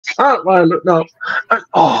Statlander. No. And,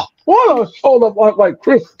 oh, what a shoulder block like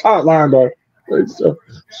Chris Statlander. It's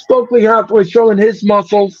Stokely halfway showing his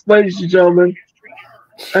muscles, ladies and gentlemen.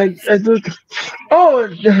 And oh,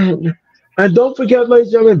 and don't forget,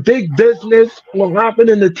 ladies and gentlemen, big business will happen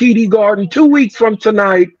in the TD Garden 2 weeks from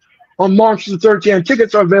tonight on March the 13th.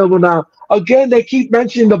 Tickets are available now. Again, they keep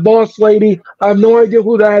mentioning the boss lady. I have no idea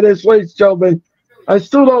who that is, ladies and gentlemen. I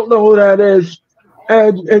still don't know who that is.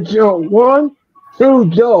 And you know, 1, 2,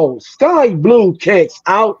 go. Sky Blue kicks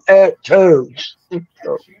out at 2.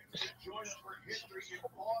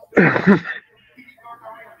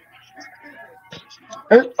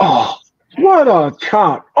 And, oh, what a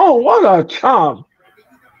chop. Oh, what a chop.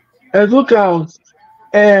 And look out.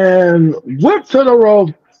 And whip to the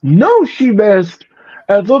rope. No, she missed.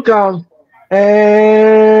 And look out.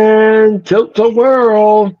 And tilt the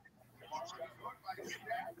world.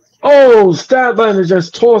 Oh, Statlander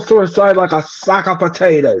just tossed to her side like a sack of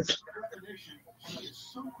potatoes.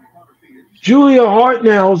 Julia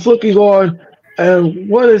Hartnell is looking on. And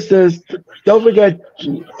what is this? Don't forget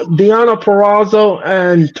Deanna Perrazzo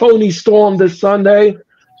and Tony Storm this Sunday.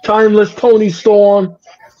 Timeless Tony Storm.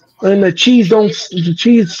 And the cheese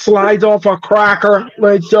slides off a cracker,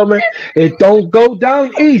 ladies and gentlemen. It don't go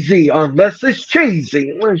down easy unless it's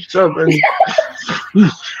cheesy, ladies and gentlemen.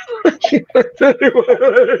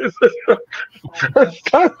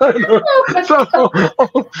 Sky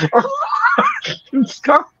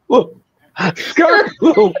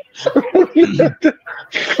Blue.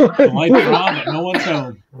 Lights are on, but no one's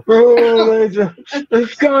home. Oh,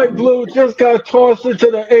 Sky Blue just got tossed into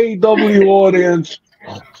the AEW audience.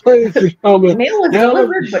 Mail was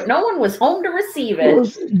delivered, but no one was home to receive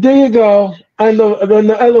it. There you go. And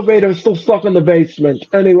the elevator is still stuck in the basement.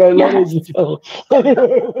 Anyway, ladies and gentlemen.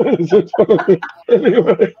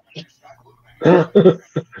 Anyway.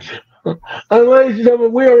 And ladies and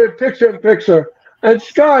gentlemen, we are in picture-in-picture. And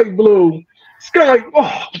Sky Blue.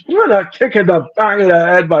 Oh, what a kick in the back of the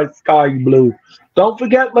head by Sky Blue. Don't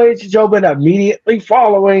forget, ladies and gentlemen, immediately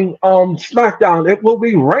following SmackDown, it will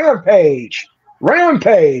be Rampage.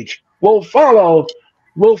 Rampage will follow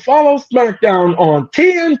SmackDown on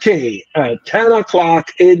TNT at 10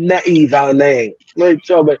 o'clock in the evening. Ladies and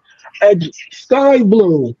gentlemen, and Sky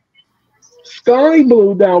Blue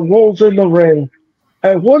now rolls in the ring.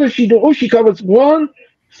 And what does she do? Oh, she covers 1,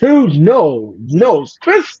 2, no.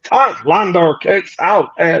 Chris Statlander kicks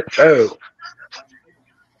out at 2.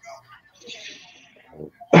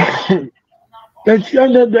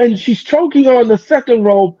 and she's choking on the second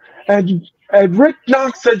rope, and Rick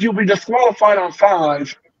Knox says you'll be disqualified on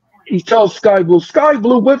 5. He tells Sky Blue. Sky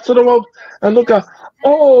Blue whips to the rope, and look at,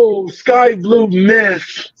 oh, Sky Blue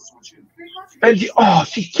missed. And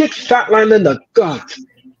she kicks Statlander in the gut.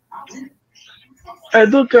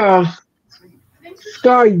 And look at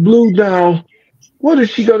Sky Blue now. What is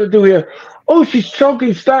she going to do here? Oh, she's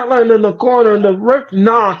choking Statlander in the corner, and the Rick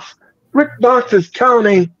Knox is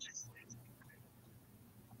counting.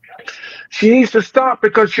 She needs to stop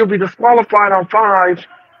because she'll be disqualified on 5.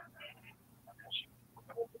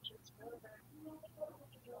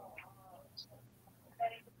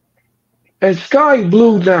 And Sky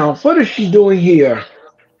Blue now, what is she doing here?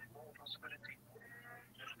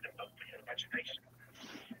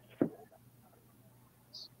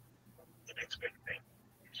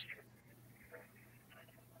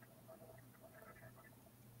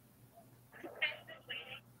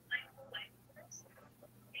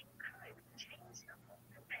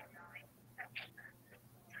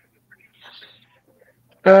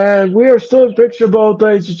 And we are still in picture mode,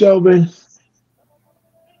 ladies and gentlemen.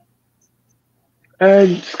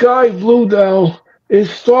 And Sky Blue now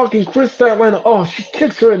is stalking Chris Statlander. Oh, she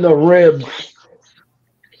kicks her in the ribs.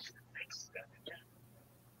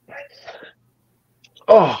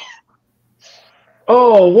 Oh,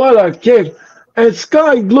 what a kick. And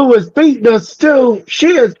Sky Blue has beaten us still.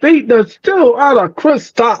 She has beaten us still out of Chris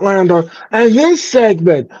Statlander. And this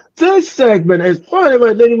segment is part of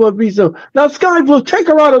it. Anyone be so. Now, Sky Blue, take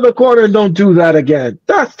her out of the corner and don't do that again.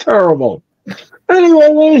 That's terrible.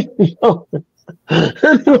 Anyway,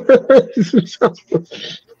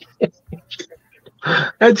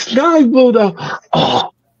 and Sky Blue,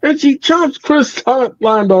 and she chops Chris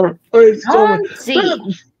Statlander.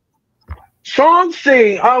 Sean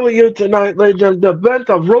C, how are you tonight, ladies and gentlemen? The event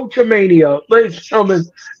of Roachamania, ladies and gentlemen,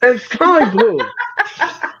 and Sky Blue.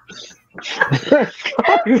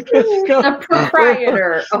 The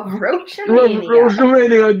proprietor of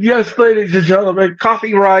Roachamania. Yes, ladies and gentlemen,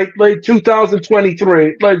 copyright late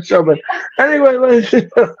 2023, ladies and gentlemen. Anyway, ladies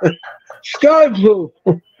and gentlemen, Sky Blue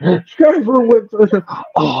with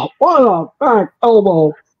what a back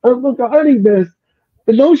elbow. And look at any miss.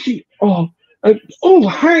 And no, she, oh,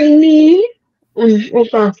 honey.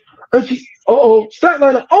 Okay. And she,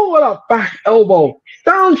 Statlander, what a back elbow.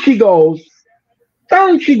 Down she goes.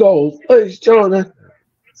 Down she goes.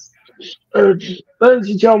 Uh, ladies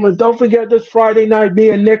and gentlemen, don't forget this Friday night, me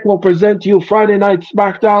and Nick will present to you Friday Night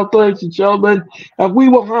SmackDown, ladies and gentlemen, and we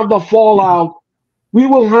will have the fallout. We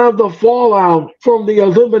will have the fallout from the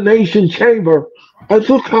Elimination Chamber. And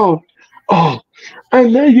look how, oh,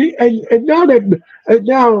 and then and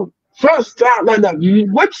now first Statlander,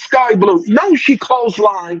 what Sky Blue? No, she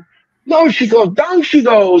clothesline. No, she goes down. She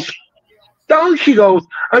goes down. She goes,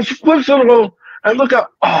 and she flips on the road. And look at,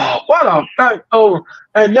 what a back! Oh,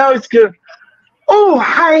 and now it's good. Oh,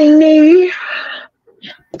 honey,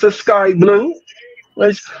 to Sky Blue.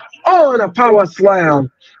 And a power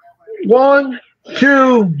slam. One,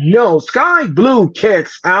 two, no. Sky Blue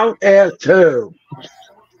kicks out at 2.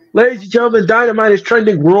 Ladies and gentlemen, Dynamite is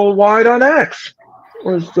trending worldwide on X.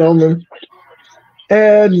 Ladies and gentlemen.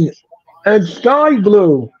 And Sky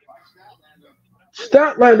Blue.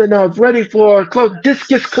 Statlander now is ready for a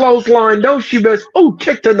discus clothesline. No, she missed. Oh,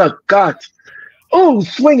 kicked in the gut. Oh,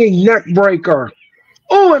 swinging neck breaker.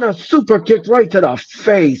 Oh, and a super kick right to the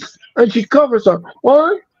face. And she covers her.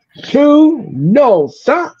 1, 2, no.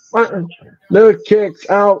 Stop. The kicks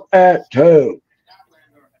out at 2.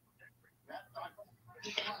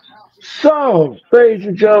 So, ladies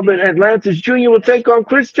and gentlemen, Atlantis Jr. will take on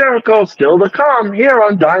Chris Jericho. Still to come here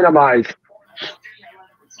on Dynamite.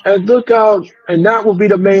 And look out, and that will be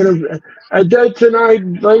the main event. And then tonight,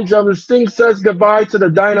 ladies and gentlemen, Sting says goodbye to the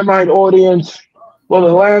Dynamite audience. Well,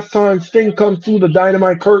 the last time Sting comes through the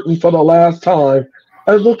Dynamite curtain for the last time.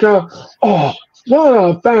 And look out, what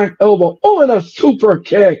a back elbow. Oh, and a super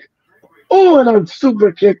kick. Oh, and a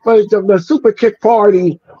super kick, ladies and gentlemen, the super kick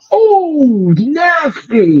party. Oh,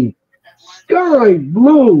 nasty. Sky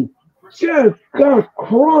Blue just got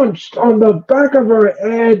crunched on the back of her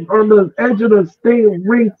head, on the edge of the steel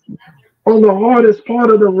ring, on the hardest part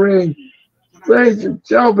of the ring. Ladies and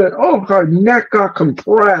gentlemen, her neck got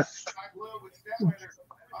compressed.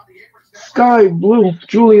 Sky Blue,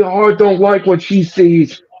 Julia Hart don't like what she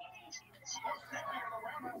sees.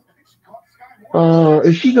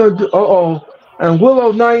 Is she gonna do? And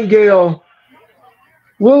Willow Nightingale.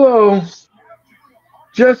 Willow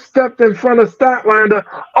just stepped in front of Statlander.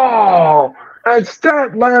 And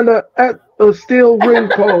Statlander at the steel ring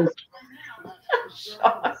post.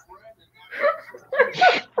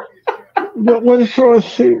 But what is wrong?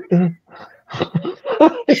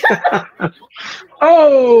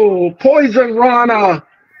 Poison Rana.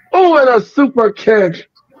 And a super kick.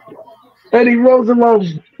 And he rolls him over.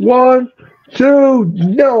 1, 2,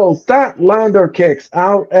 no. Statlander kicks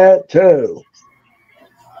out at 2.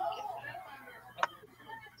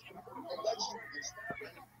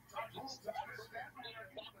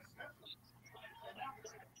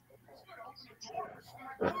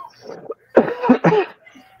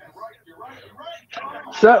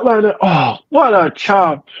 Statlander, what a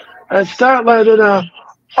chop. And Statlander now,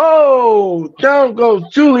 down goes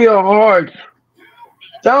Julia Hart.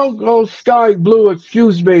 Down goes Sky Blue,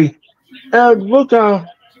 excuse me. And look out.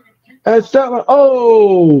 And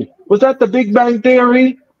Statlander, was that the Big Bang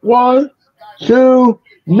Theory? 1, 2,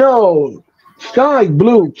 no. Sky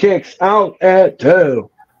Blue kicks out at 2.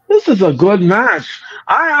 This is a good match.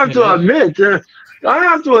 I have to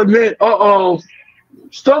admit,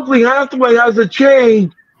 Stokely Hathaway has a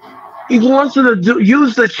chain. He wants her to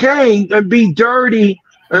use the chain and be dirty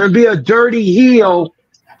and be a dirty heel.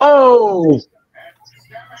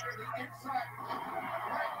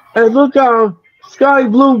 And look how Sky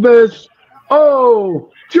Blue Biz.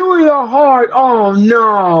 Julia Hart. Oh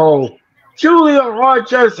no. Julia Hart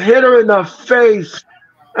just hit her in the face.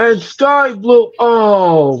 And Sky Blue.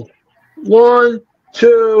 1,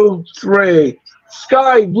 2, 3.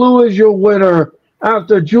 Sky Blue is your winner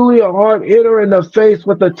after Julia Hart hit her in the face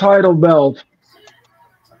with the title belt.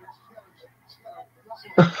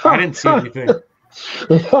 I didn't see anything.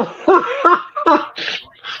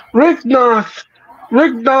 Rick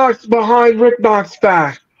Knox behind Rick Knox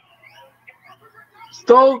back.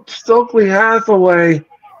 Stokely Hathaway.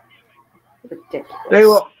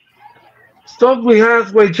 Ridiculous. Stokely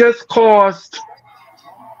Hathaway just cost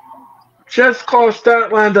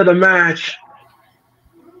Statlander the match.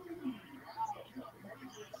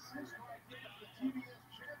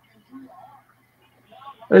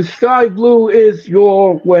 And Sky Blue is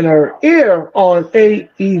your winner here on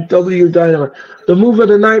AEW Dynamite. The move of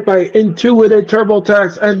the night by Intuitive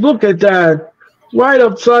TurboTax. And look at that. Right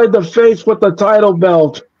upside the face with the title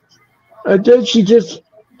belt. And then she just,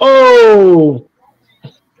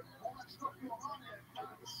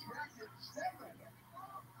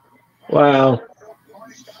 Wow.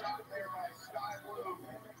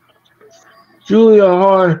 Julia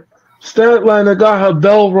Hart. Statlander got her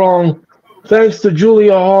bell wrong. Thanks to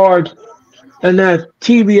Julia Hart and that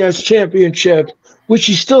TBS championship, which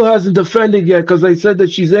she still hasn't defended yet because they said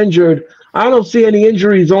that she's injured. I don't see any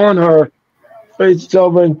injuries on her, ladies and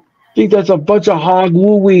gentlemen. I think that's a bunch of hog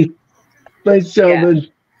wooey, ladies and gentlemen.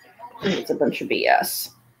 It's a bunch of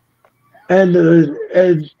BS. And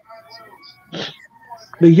the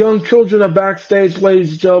young children are backstage,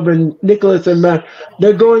 ladies and gentlemen. Nicholas and Matt,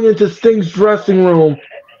 they're going into Sting's dressing room.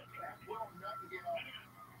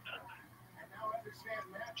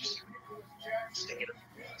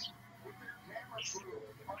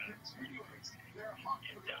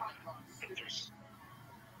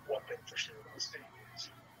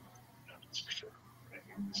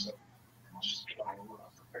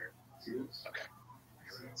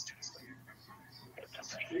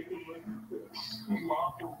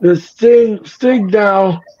 The Sting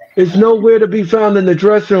now is nowhere to be found in the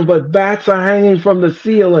dressing room, but bats are hanging from the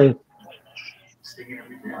ceiling.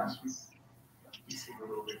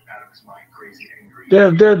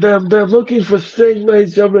 They're looking for Sting,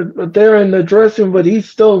 ladies and gentlemen, but they're in the dressing room, but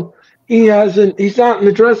he's not in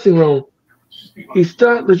the dressing room. He's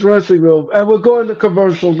not in the dressing room. And we're going to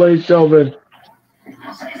commercial, ladies and gentlemen.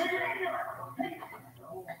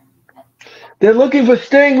 They're looking for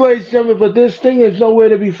Sting, ladies and gentlemen, but this Sting is nowhere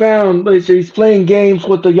to be found. He's playing games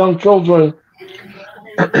with the young children.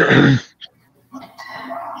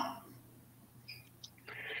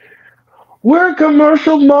 We're in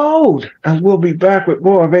commercial mode, and we'll be back with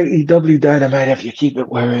more of AEW Dynamite if you keep it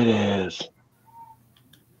where it is.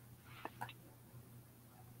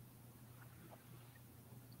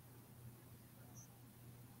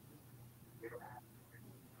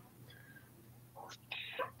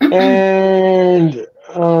 And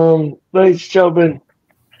ladies and gentlemen,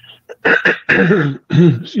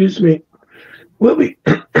 excuse me, we'll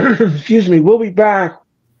be back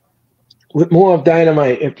with more of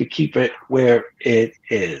Dynamite if you keep it where it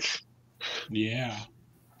is. Yeah.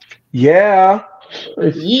 Yeah.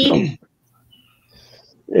 Yes,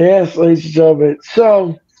 ladies and gentlemen.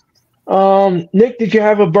 So, Nick, did you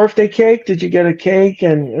have a birthday cake? Did you get a cake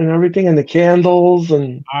and everything and the candles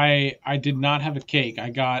and? I did not have a cake. I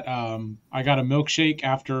got a milkshake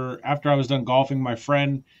after I was done golfing. My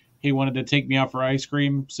friend, he wanted to take me out for ice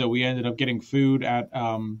cream, so we ended up getting food at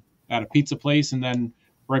a pizza place, and then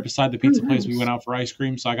right beside the pizza place we went out for ice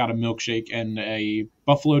cream. So I got a milkshake and a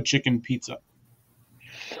buffalo chicken pizza.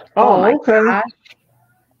 Oh, okay. Gosh.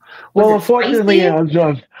 Well, unfortunately, I'm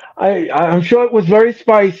sure it was very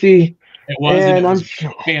spicy. It was, and it was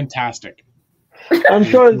fantastic. I'm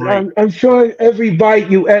sure every bite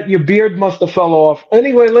you ate, your beard must have fell off.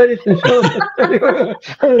 Anyway, ladies and gentlemen,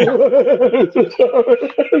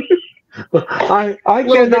 I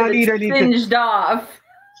cannot eat anything. Singed off.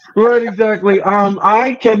 Right, exactly.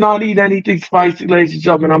 I cannot eat anything spicy, ladies and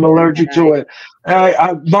gentlemen. I'm allergic to it.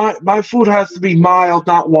 My food has to be mild,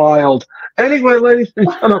 not wild. Anyway, ladies and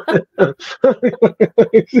gentlemen.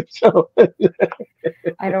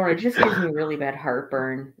 I don't know. It just gives me really bad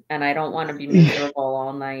heartburn, and I don't want to be miserable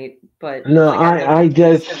all night. But no, I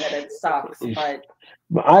just it sucks.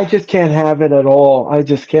 But I just can't have it at all. I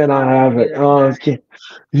just cannot have it.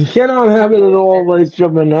 You cannot have it at all, ladies and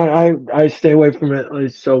gentlemen. I stay away from it,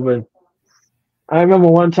 ladies and gentlemen. I remember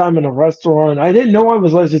one time in a restaurant, I didn't know I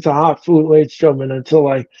was allergic to hot food, ladies and gentlemen, until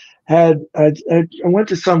I went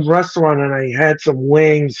to some restaurant and I had some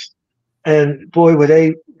wings, and boy,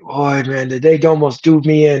 did they almost do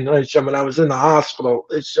me in, ladies and gentlemen. I was in the hospital,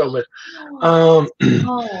 ladies and gentlemen. oh no.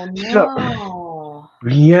 So,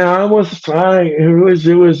 yeah, it was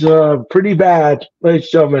pretty bad,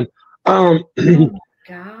 ladies and gentlemen.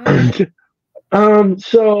 God.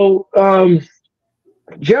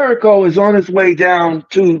 Jericho is on his way down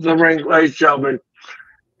to the ring, ladies and gentlemen,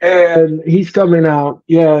 and he's coming out.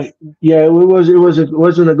 Yeah, it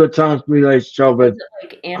wasn't a good time for me, ladies and gentlemen. Was it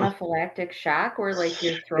like anaphylactic shock, or like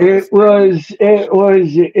your throat? It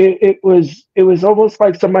was almost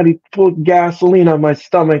like somebody put gasoline on my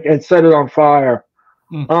stomach and set it on fire.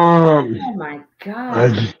 Oh my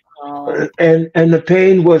God! And the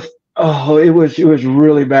pain was it was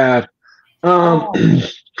really bad.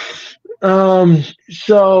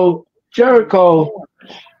 So Jericho,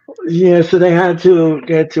 yeah, so I had to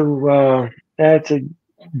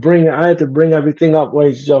bring everything up,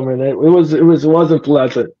 ladies and gentlemen. It wasn't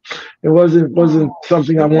pleasant. It wasn't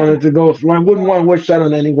something I wanted to go through. I wouldn't want to wish that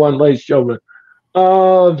on anyone, ladies and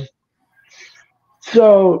gentlemen.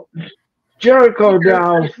 So Jericho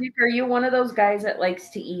down. Are you one of those guys that likes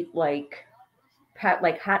to eat like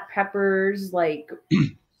hot peppers, like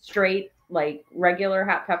straight, like regular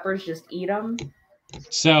hot peppers? Just eat them?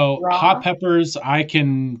 So Raw? hot peppers I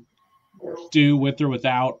can do with or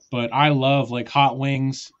without, but I love like hot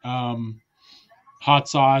wings, hot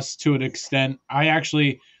sauce to an extent. I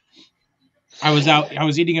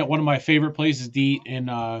was eating at one of my favorite places to eat in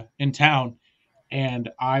town,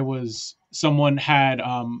 and someone had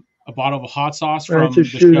a bottle of hot sauce from the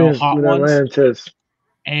show Hot Ones, Atlantis.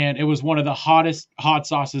 and it was one of the hottest hot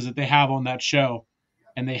sauces that they have on that show,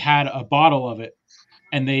 and they had a bottle of it,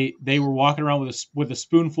 and they were walking around with a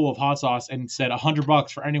spoonful of hot sauce and said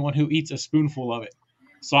 $100 for anyone who eats a spoonful of it.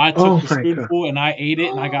 So I took the spoonful and I ate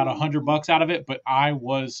it, and I got $100 out of it, but I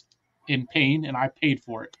was in pain and I paid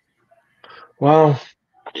for it. Wow.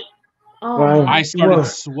 Oh, I started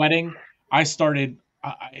sweating. It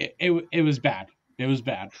was bad. It was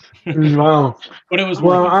bad. Wow. But it was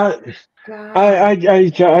well.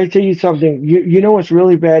 I tell you something. You know what's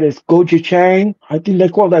really bad is gochujang. I think they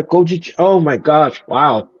call that gochujang. Oh my gosh!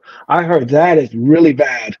 Wow, I heard that is really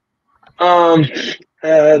bad. Is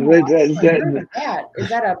that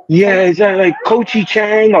a yeah? Is that like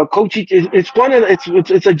gochujang or gochi?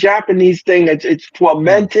 It's a Japanese thing. It's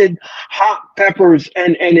fermented hot peppers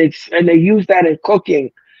and they use that in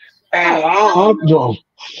cooking. And I'll tell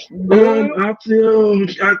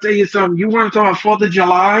you something. You want to talk about 4th of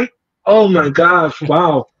July? Oh my gosh!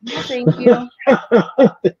 Wow. Thank you.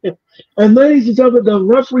 And ladies and gentlemen, the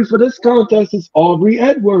referee for this contest is Aubrey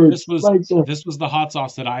Edwards. This was the hot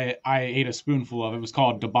sauce that I ate a spoonful of. It was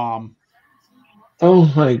called Da Bomb.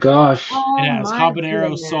 Oh my gosh! It has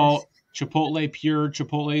habanero, salt, chipotle pure,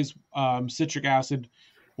 chipotle's citric acid,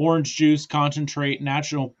 orange juice concentrate,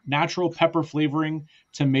 natural pepper flavoring,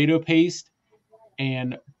 tomato paste,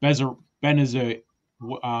 and benzoate.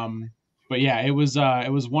 But yeah, it was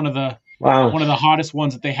one of the hottest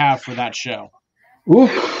ones that they have for that show. Oof.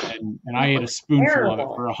 And I ate a spoonful of it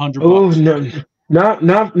for $100. Oh no,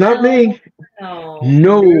 not me. No,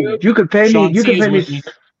 you could pay me. You could pay me.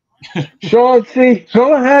 Sean C,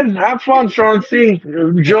 go ahead and have fun, Sean C.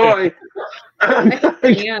 Enjoy.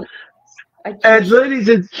 And ladies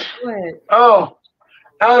and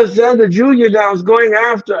Alexander Jr. now is going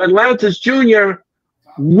after Atlantis Jr.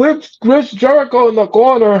 Whips Chris Jericho in the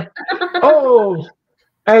corner. Oh,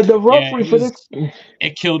 and the referee for this.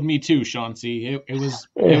 It killed me too, Sean C. It was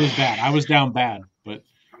bad. I was down bad, but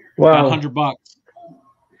wow, that $100,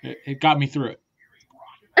 it got me through it.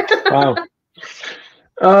 Wow.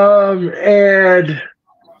 And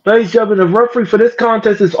ladies and gentlemen, the referee for this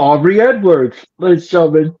contest is Aubrey Edwards. Ladies and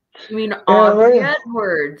gentlemen. You mean Aubrey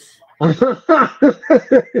Edwards?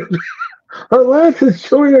 Atlantis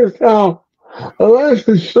Jr. now.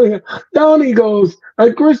 Atlantis Jr. Down he goes.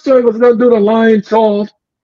 And Chris Jericho's going to do the lion salt.